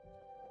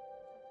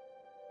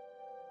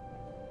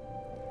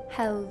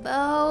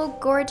Hello,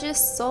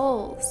 gorgeous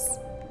souls,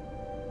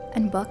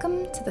 and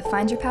welcome to the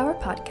Find Your Power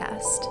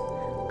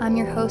podcast. I'm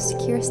your host,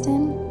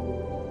 Kirsten,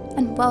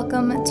 and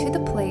welcome to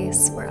the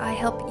place where I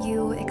help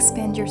you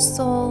expand your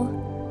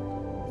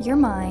soul, your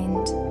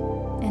mind,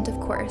 and of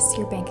course,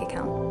 your bank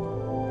account.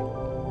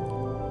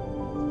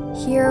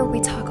 Here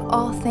we talk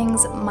all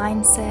things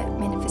mindset,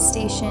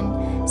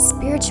 manifestation,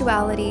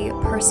 spirituality,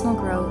 personal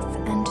growth,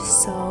 and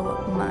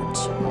so much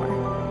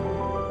more.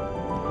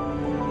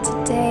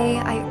 Today,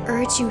 I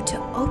urge you to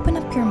open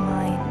up your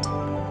mind,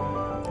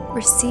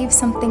 receive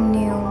something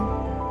new,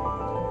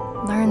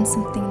 learn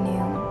something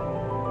new,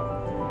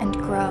 and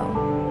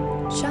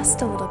grow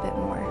just a little bit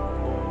more.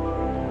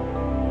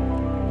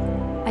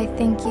 I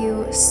thank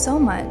you so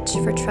much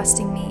for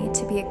trusting me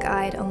to be a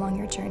guide along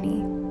your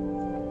journey.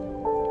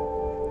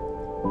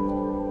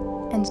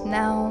 And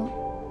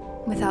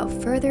now, without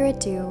further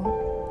ado,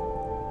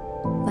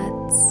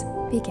 let's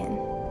begin.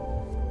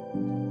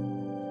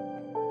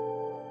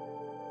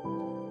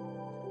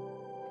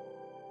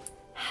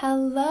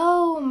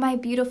 Hello, my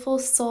beautiful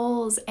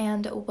souls,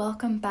 and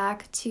welcome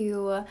back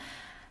to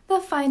the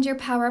Find Your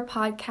Power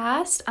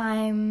podcast.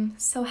 I'm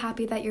so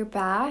happy that you're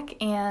back,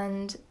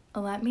 and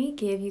let me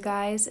give you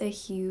guys a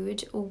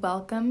huge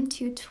welcome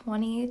to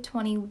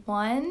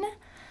 2021.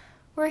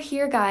 We're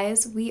here,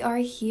 guys. We are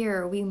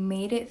here. We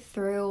made it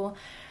through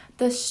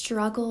the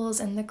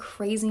struggles and the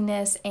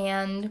craziness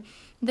and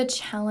the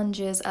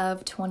challenges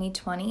of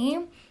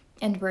 2020.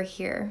 And we're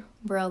here,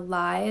 we're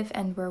alive,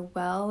 and we're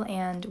well,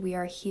 and we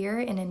are here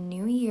in a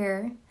new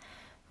year,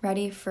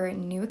 ready for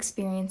new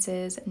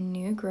experiences,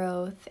 new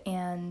growth,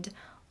 and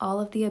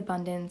all of the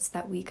abundance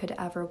that we could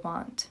ever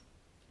want.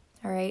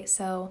 All right,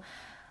 so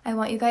I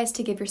want you guys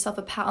to give yourself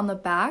a pat on the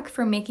back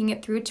for making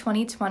it through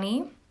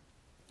 2020.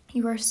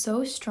 You are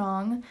so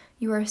strong,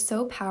 you are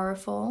so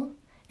powerful,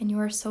 and you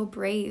are so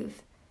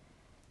brave.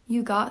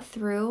 You got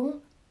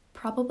through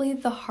probably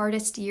the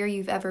hardest year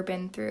you've ever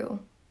been through.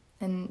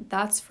 And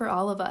that's for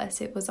all of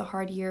us. It was a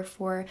hard year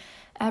for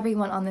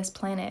everyone on this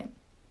planet.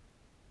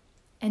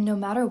 And no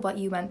matter what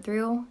you went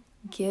through,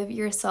 give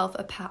yourself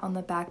a pat on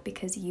the back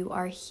because you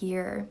are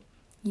here.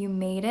 You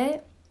made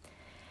it.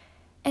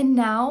 And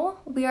now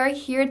we are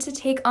here to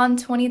take on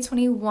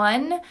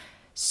 2021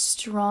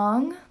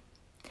 strong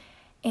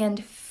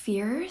and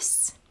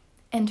fierce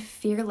and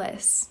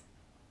fearless.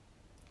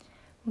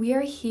 We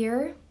are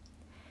here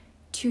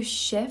to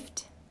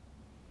shift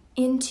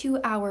into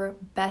our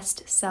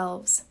best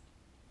selves.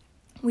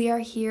 We are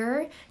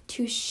here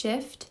to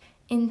shift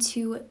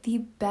into the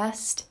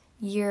best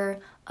year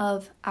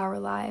of our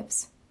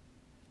lives.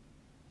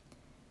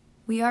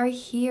 We are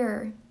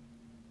here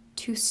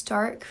to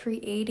start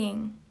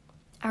creating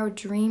our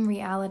dream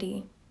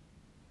reality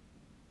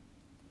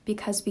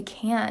because we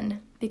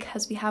can,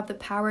 because we have the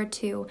power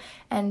to,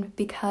 and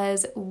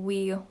because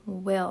we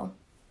will.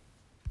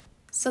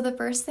 So the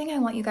first thing I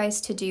want you guys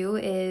to do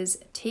is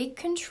take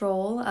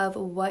control of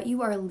what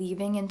you are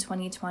leaving in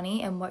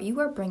 2020 and what you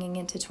are bringing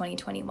into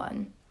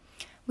 2021.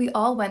 We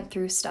all went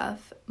through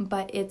stuff,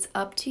 but it's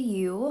up to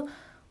you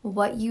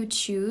what you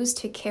choose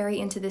to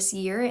carry into this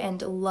year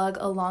and lug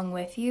along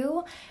with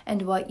you,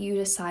 and what you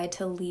decide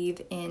to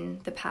leave in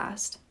the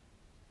past.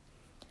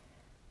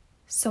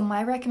 So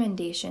my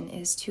recommendation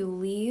is to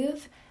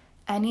leave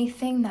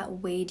anything that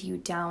weighed you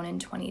down in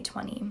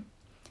 2020.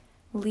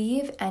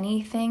 Leave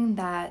anything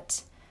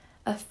that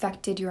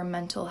affected your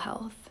mental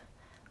health.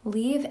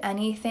 Leave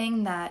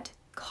anything that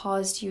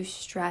caused you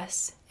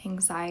stress,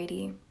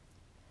 anxiety.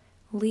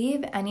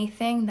 Leave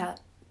anything that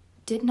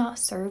did not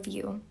serve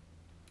you.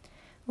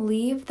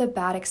 Leave the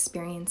bad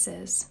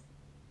experiences.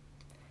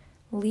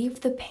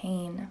 Leave the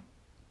pain.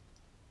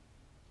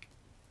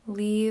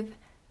 Leave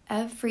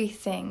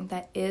everything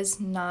that is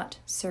not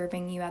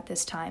serving you at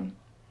this time.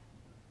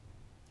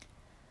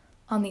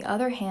 On the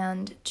other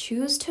hand,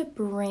 choose to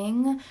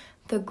bring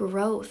the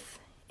growth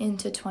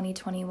into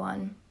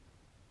 2021.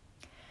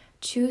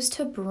 Choose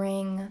to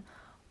bring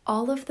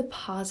all of the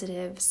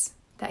positives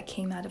that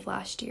came out of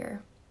last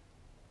year.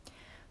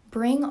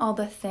 Bring all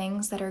the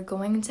things that are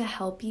going to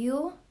help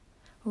you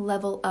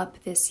level up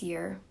this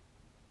year.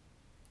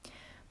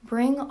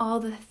 Bring all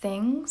the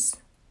things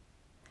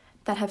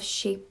that have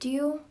shaped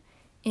you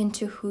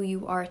into who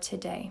you are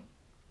today.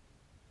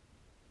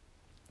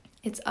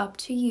 It's up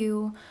to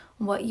you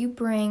what you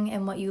bring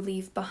and what you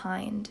leave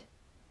behind.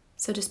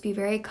 So just be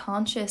very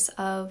conscious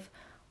of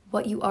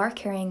what you are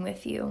carrying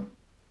with you.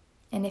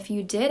 And if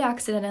you did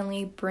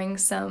accidentally bring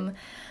some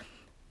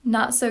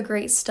not so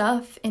great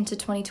stuff into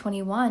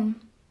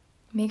 2021,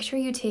 make sure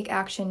you take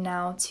action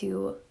now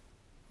to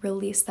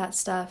release that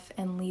stuff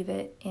and leave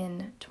it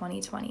in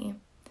 2020.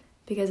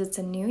 Because it's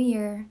a new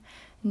year,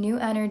 new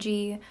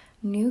energy,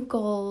 new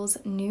goals,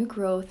 new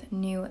growth,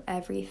 new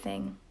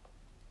everything.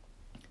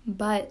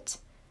 But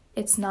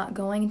it's not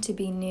going to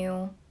be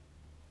new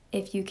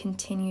if you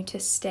continue to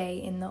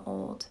stay in the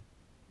old.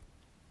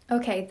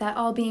 Okay, that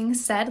all being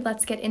said,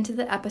 let's get into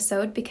the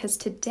episode because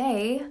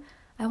today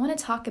I want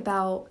to talk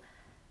about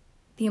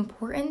the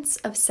importance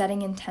of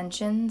setting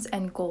intentions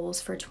and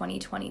goals for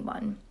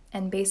 2021.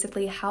 and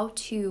basically how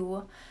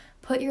to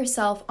put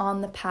yourself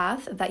on the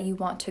path that you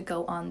want to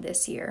go on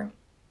this year.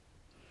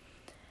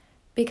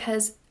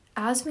 Because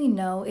as we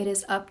know, it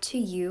is up to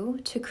you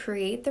to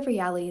create the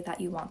reality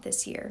that you want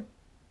this year.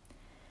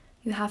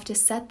 You have to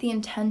set the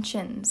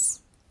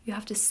intentions. You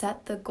have to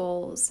set the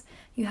goals.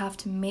 You have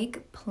to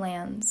make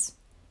plans.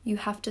 You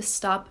have to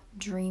stop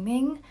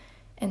dreaming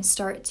and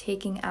start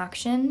taking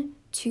action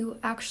to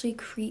actually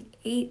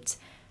create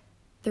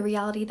the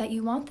reality that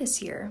you want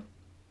this year.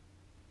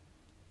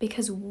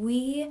 Because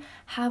we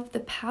have the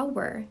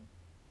power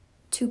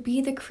to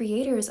be the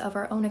creators of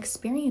our own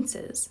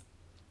experiences.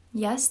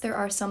 Yes, there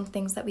are some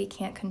things that we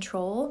can't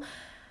control,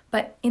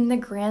 but in the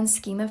grand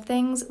scheme of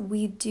things,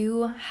 we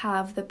do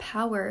have the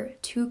power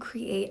to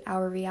create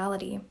our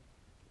reality.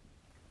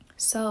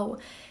 So,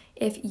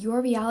 if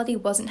your reality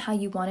wasn't how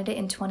you wanted it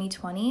in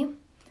 2020,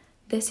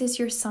 this is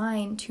your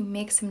sign to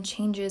make some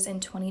changes in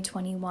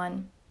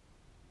 2021.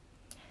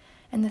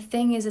 And the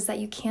thing is that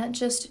you can't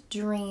just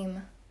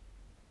dream.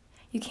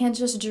 You can't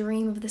just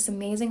dream of this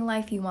amazing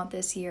life you want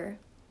this year.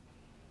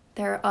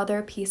 There are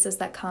other pieces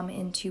that come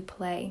into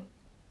play.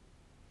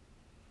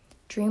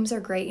 Dreams are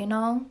great and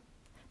all,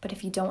 but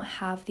if you don't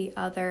have the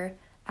other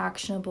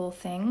actionable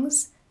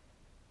things,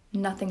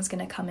 nothing's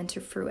going to come into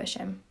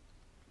fruition.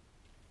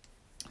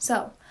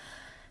 So,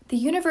 the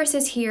universe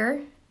is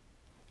here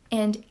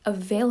and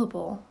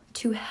available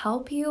to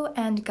help you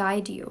and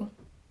guide you,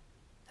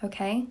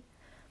 okay?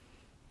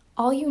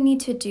 All you need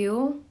to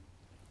do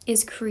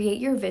is create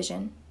your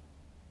vision,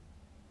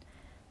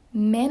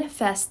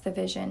 manifest the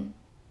vision,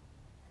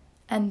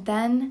 and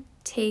then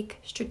take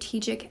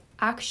strategic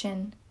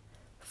action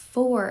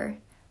for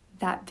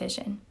that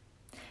vision.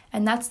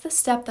 And that's the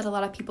step that a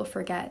lot of people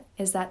forget,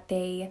 is that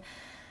they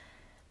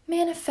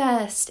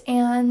manifest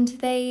and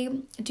they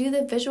do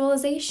the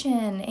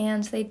visualization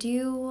and they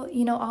do,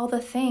 all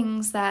the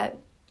things that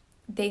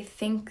they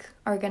think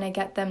are going to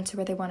get them to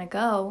where they want to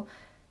go,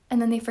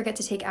 and then they forget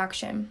to take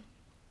action.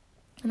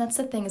 And that's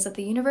the thing, is that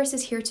the universe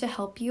is here to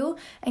help you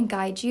and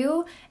guide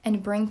you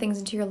and bring things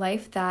into your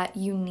life that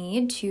you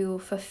need to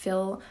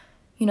fulfill,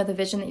 the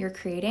vision that you're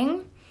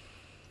creating.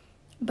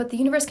 But the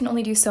universe can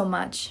only do so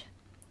much.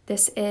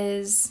 This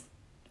is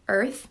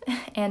Earth,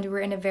 and we're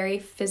in a very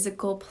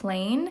physical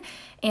plane,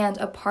 and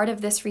a part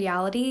of this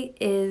reality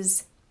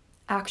is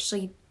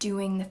actually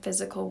doing the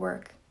physical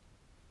work,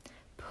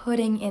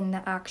 putting in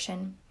the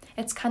action.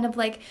 It's kind of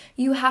like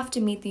you have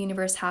to meet the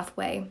universe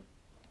halfway,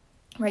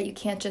 right? You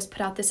can't just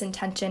put out this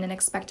intention and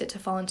expect it to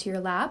fall into your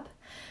lap.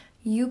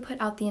 You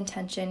put out the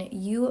intention,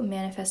 you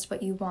manifest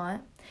what you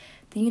want.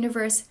 The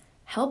universe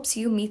helps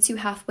you, meets you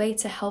halfway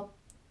to help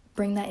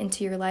bring that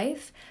into your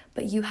life,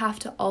 but you have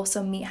to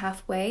also meet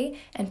halfway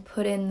and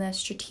put in the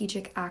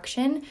strategic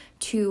action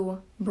to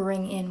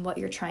bring in what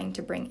you're trying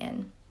to bring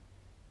in.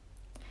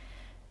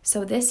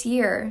 So this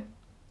year,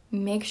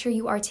 make sure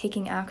you are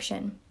taking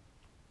action.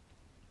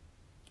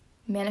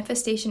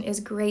 Manifestation is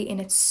great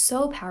and it's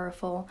so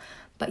powerful,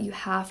 but you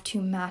have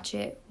to match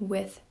it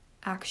with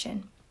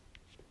action.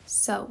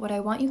 So what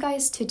I want you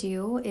guys to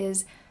do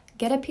is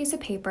get a piece of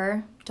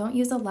paper. Don't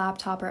use a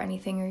laptop or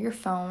anything or your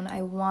phone.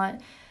 I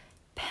want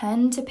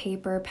pen to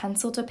paper,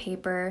 pencil to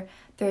paper.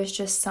 There's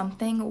just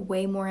something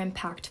way more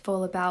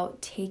impactful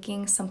about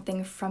taking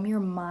something from your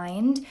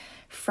mind,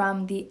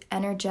 from the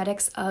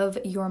energetics of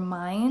your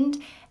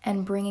mind,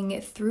 and bringing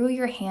it through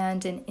your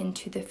hand and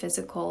into the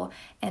physical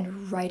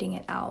and writing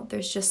it out.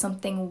 There's just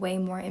something way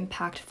more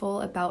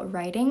impactful about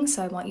writing.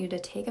 So I want you to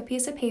take a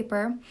piece of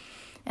paper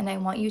and I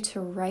want you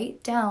to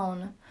write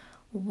down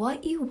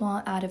what you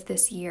want out of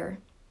this year.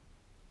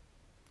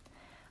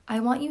 I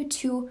want you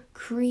to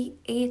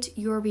create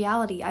your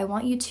reality. I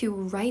want you to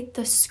write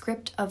the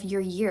script of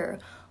your year.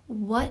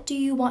 What do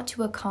you want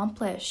to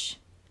accomplish?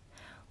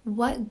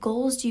 What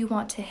goals do you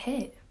want to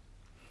hit?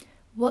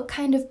 What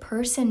kind of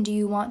person do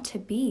you want to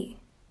be?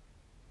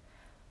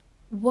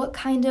 What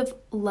kind of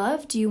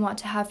love do you want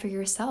to have for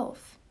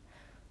yourself?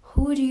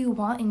 Who do you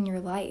want in your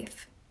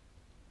life?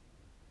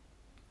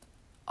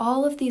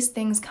 All of these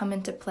things come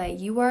into play.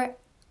 You are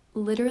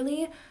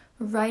literally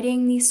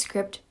writing the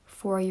script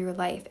for your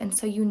life. And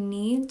so you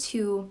need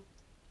to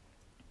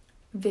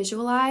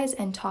visualize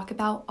and talk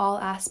about all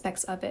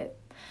aspects of it.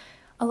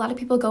 A lot of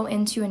people go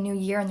into a new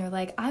year and they're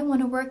like, I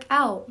want to work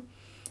out.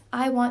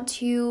 I want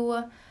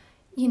to,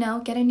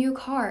 get a new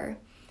car.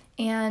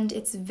 And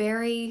it's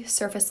very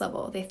surface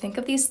level. They think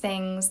of these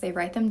things, they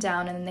write them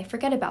down, and then they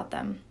forget about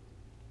them.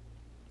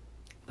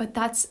 But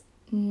that's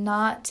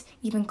not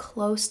even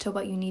close to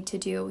what you need to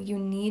do. You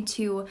need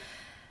to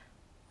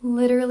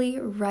literally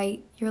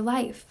write your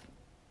life.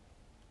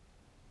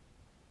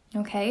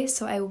 Okay,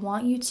 so I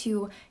want you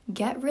to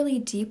get really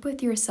deep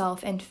with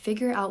yourself and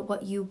figure out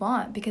what you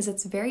want, because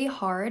it's very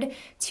hard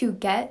to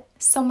get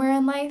somewhere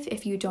in life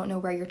if you don't know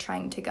where you're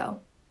trying to go,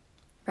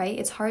 right?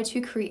 It's hard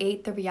to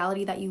create the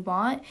reality that you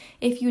want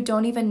if you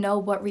don't even know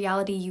what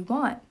reality you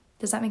want.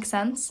 Does that make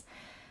sense?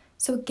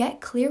 So get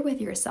clear with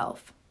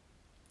yourself.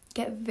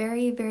 Get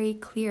very, very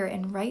clear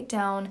and write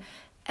down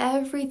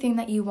everything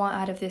that you want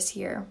out of this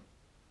year.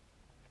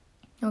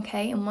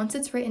 Okay, and once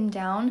it's written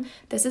down,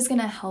 this is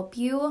going to help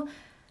you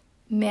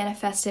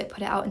manifest it,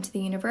 put it out into the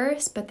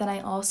universe. But then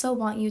I also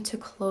want you to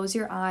close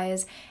your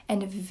eyes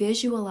and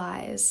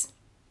visualize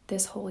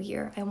this whole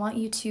year. I want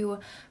you to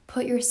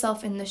put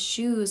yourself in the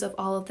shoes of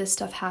all of this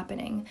stuff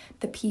happening,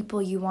 the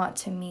people you want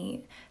to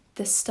meet,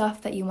 the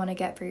stuff that you want to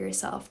get for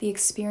yourself, the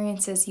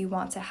experiences you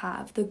want to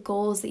have, the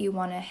goals that you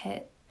want to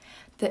hit,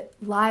 the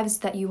lives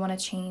that you want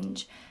to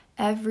change.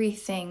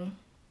 Everything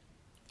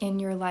in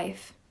your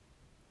life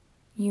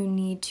you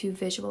need to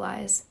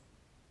visualize.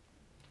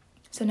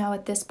 So now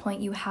at this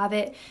point, you have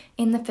it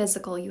in the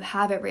physical, you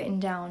have it written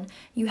down,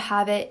 you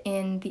have it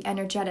in the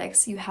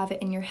energetics, you have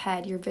it in your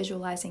head, you're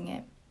visualizing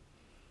it.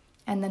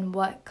 And then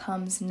what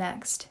comes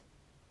next?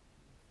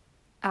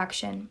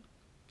 Action.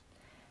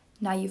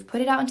 Now you've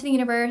put it out into the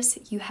universe,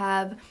 you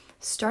have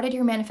started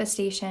your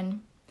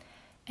manifestation,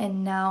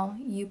 and now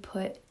you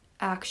put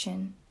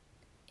action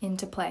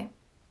into play.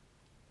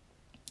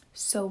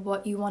 So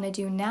what you want to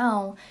do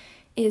now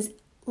is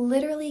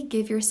literally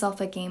give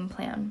yourself a game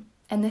plan.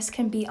 And this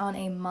can be on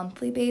a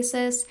monthly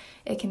basis,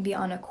 it can be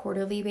on a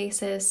quarterly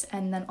basis,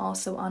 and then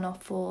also on a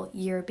full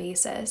year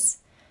basis.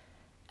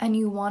 And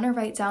you want to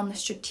write down the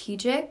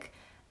strategic,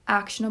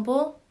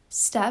 actionable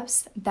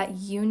steps that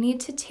you need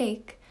to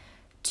take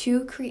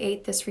to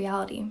create this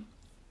reality.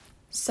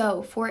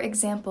 So, for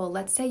example,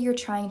 let's say you're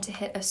trying to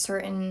hit a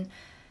certain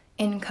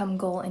income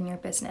goal in your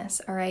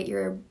business, all right?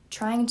 You're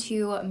trying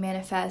to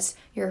manifest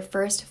your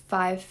first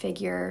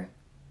 5-figure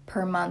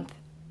per month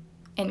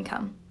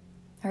income.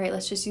 All right,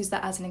 let's just use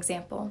that as an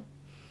example.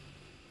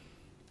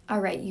 All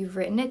right, you've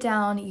written it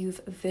down,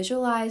 you've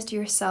visualized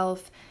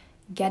yourself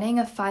getting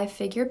a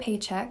 5-figure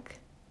paycheck.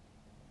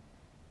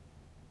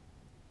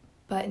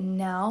 But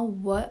now,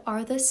 what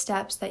are the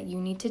steps that you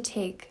need to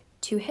take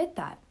to hit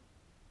that?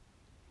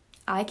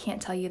 I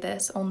can't tell you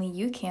this, only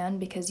you can,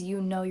 because you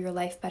know your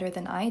life better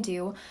than I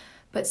do.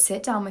 But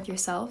sit down with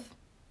yourself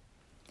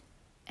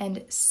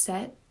and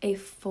set a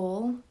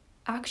full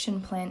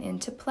action plan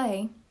into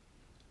play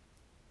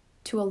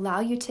to allow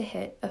you to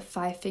hit a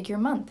 5-figure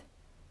month.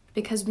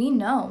 Because we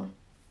know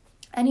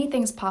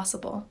anything's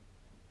possible,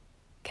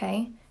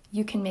 okay?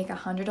 You can make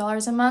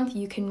 $100 a month,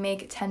 you can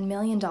make $10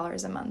 million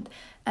a month.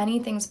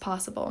 Anything's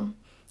possible.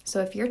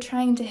 So if you're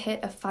trying to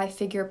hit a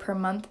 5-figure per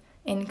month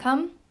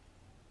income,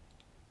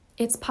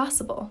 it's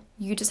possible.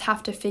 You just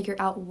have to figure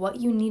out what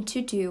you need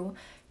to do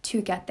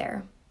to get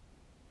there.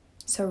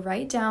 So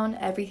write down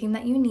everything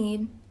that you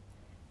need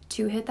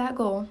to hit that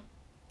goal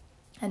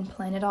and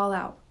plan it all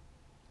out.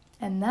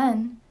 And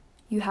then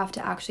you have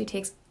to actually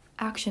take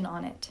action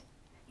on it.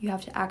 You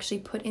have to actually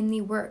put in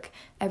the work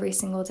every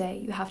single day.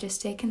 You have to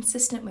stay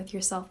consistent with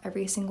yourself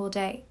every single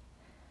day.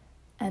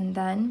 And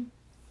then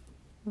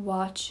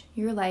watch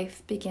your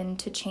life begin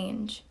to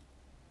change.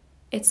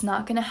 It's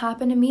not going to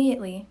happen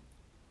immediately,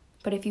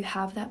 but if you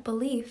have that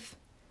belief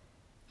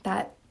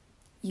that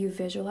you've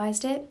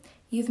visualized it,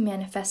 you've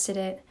manifested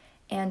it,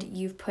 and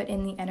you've put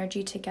in the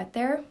energy to get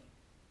there,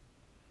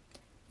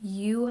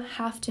 you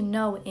have to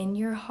know in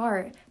your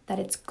heart that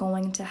it's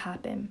going to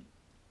happen.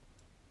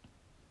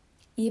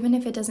 Even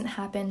if it doesn't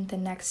happen the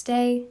next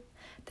day,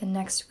 the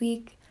next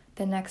week,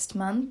 the next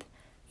month,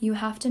 you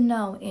have to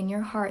know in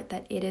your heart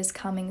that it is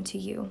coming to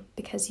you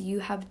because you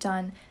have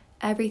done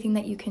everything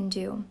that you can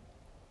do.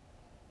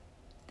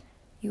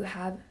 You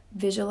have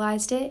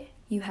visualized it,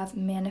 you have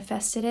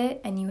manifested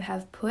it, and you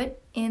have put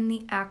in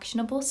the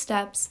actionable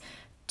steps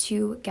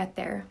to get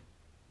there.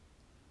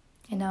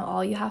 And now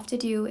all you have to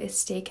do is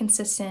stay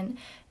consistent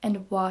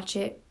and watch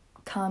it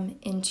come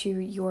into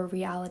your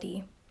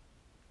reality.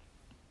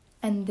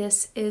 And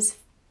this is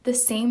the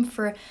same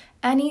for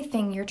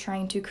anything you're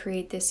trying to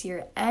create this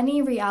year,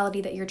 any reality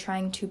that you're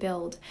trying to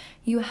build.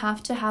 You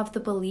have to have the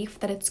belief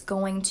that it's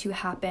going to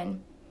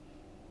happen.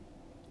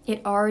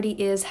 It already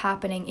is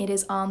happening. It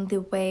is on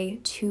the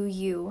way to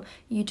you.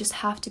 You just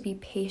have to be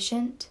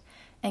patient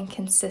and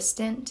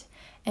consistent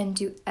and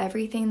do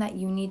everything that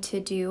you need to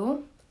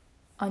do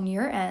on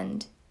your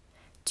end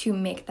to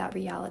make that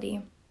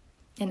reality.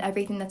 And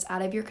everything that's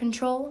out of your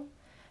control,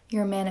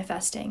 you're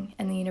manifesting,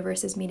 and the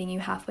universe is meeting you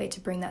halfway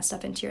to bring that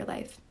stuff into your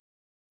life.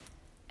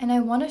 And I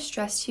want to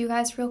stress to you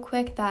guys real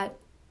quick that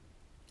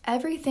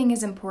everything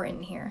is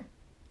important here.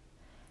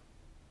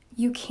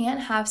 You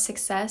can't have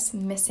success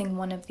missing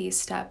one of these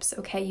steps,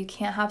 okay? You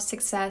can't have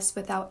success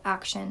without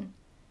action.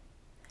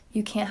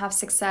 You can't have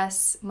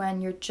success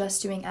when you're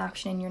just doing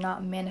action and you're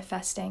not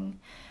manifesting.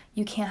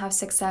 You can't have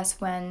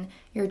success when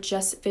you're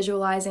just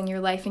visualizing your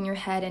life in your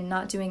head and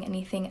not doing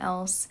anything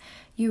else.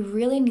 You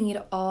really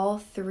need all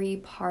three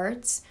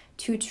parts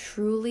to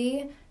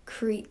truly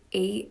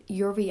create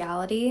your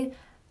reality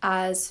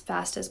as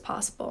fast as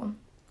possible.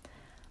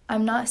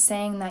 I'm not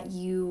saying that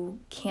you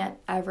can't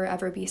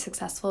ever be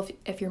successful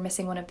if you're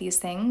missing one of these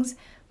things,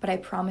 but I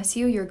promise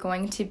you, you're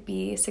going to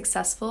be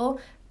successful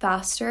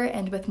faster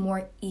and with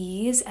more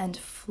ease and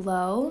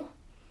flow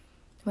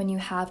when you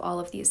have all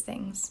of these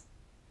things.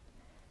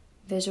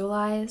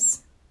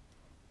 Visualize,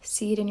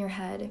 see it in your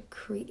head,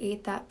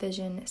 create that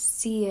vision,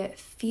 see it,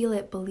 feel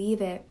it,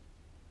 believe it.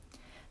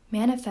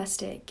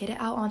 Manifest it, get it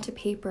out onto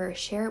paper,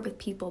 share it with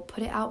people,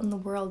 put it out in the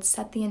world,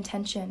 set the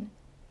intention,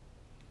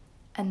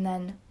 and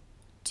then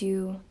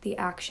do the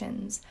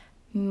actions.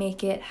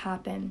 Make it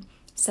happen.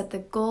 Set the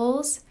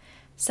goals,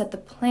 set the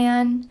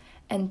plan,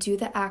 and do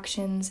the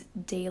actions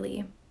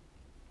daily.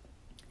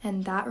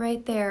 And that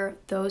right there,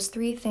 those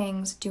 3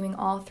 things, doing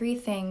all 3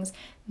 things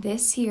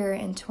this year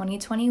in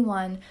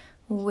 2021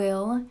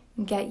 will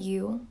get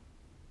you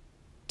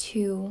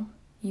to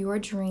your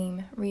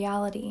dream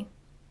reality.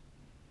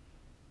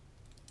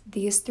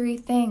 These 3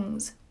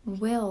 things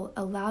will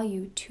allow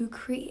you to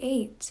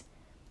create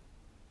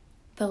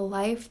the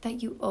life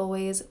that you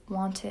always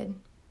wanted.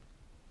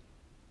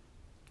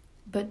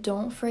 But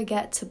don't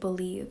forget to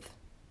believe.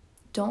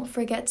 Don't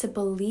forget to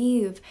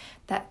believe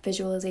that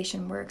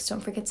visualization works.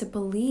 Don't forget to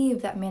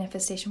believe that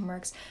manifestation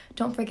works.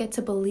 Don't forget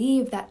to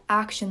believe that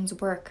actions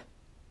work.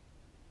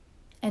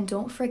 And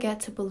don't forget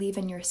to believe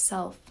in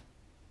yourself.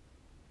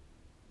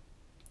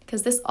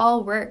 Because this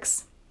all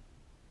works.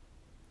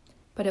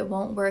 But it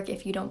won't work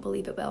if you don't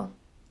believe it will.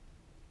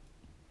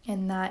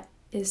 And that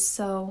is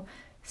so,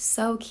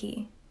 so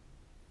key.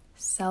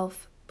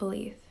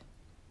 Self-belief.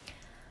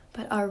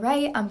 But all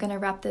right, I'm going to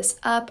wrap this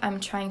up. I'm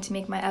trying to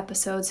make my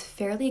episodes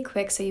fairly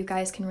quick so you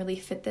guys can really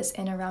fit this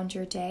in around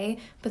your day,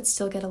 but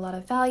still get a lot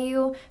of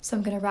value. So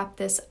I'm going to wrap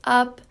this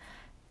up.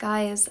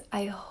 Guys,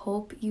 I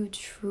hope you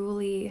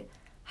truly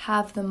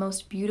have the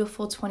most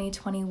beautiful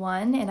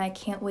 2021, and I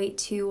can't wait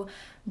to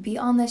be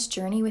on this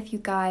journey with you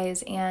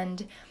guys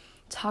and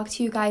talk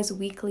to you guys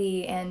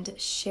weekly and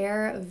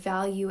share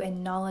value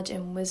and knowledge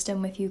and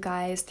wisdom with you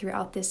guys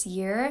throughout this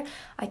year.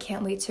 I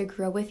can't wait to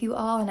grow with you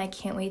all, and I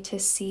can't wait to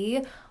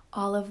see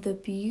all of the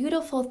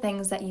beautiful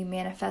things that you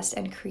manifest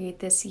and create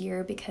this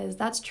year, because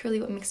that's truly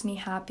what makes me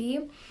happy,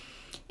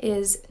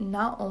 is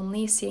not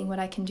only seeing what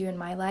I can do in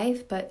my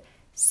life, but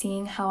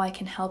seeing how I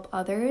can help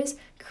others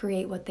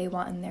create what they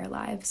want in their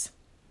lives.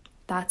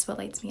 That's what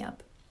lights me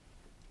up.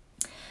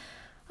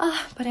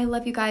 But I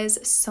love you guys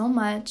so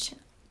much.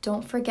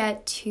 Don't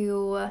forget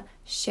to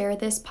share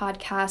this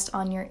podcast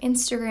on your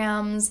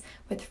Instagrams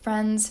with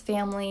friends,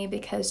 family,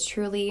 because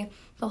truly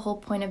the whole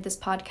point of this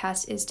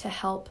podcast is to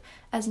help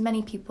as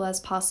many people as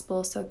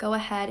possible. So go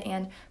ahead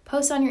and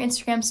post on your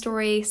Instagram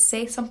story,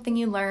 say something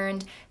you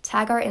learned,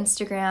 tag our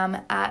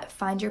Instagram at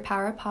Find Your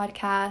Power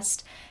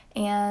Podcast,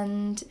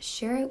 and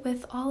share it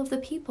with all of the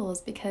peoples,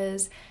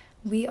 because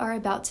we are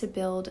about to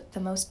build the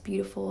most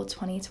beautiful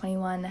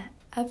 2021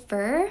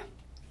 ever.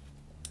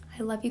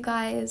 I love you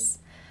guys.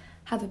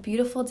 Have a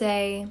beautiful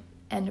day,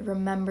 and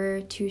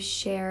remember to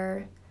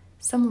share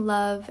some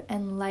love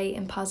and light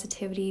and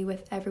positivity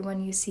with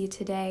everyone you see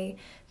today,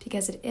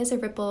 because it is a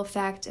ripple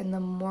effect, and the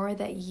more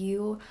that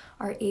you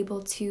are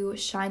able to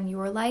shine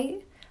your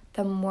light,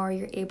 the more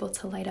you're able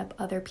to light up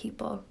other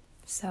people.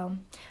 So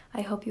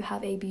I hope you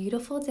have a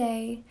beautiful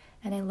day,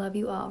 and I love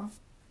you all.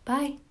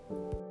 Bye.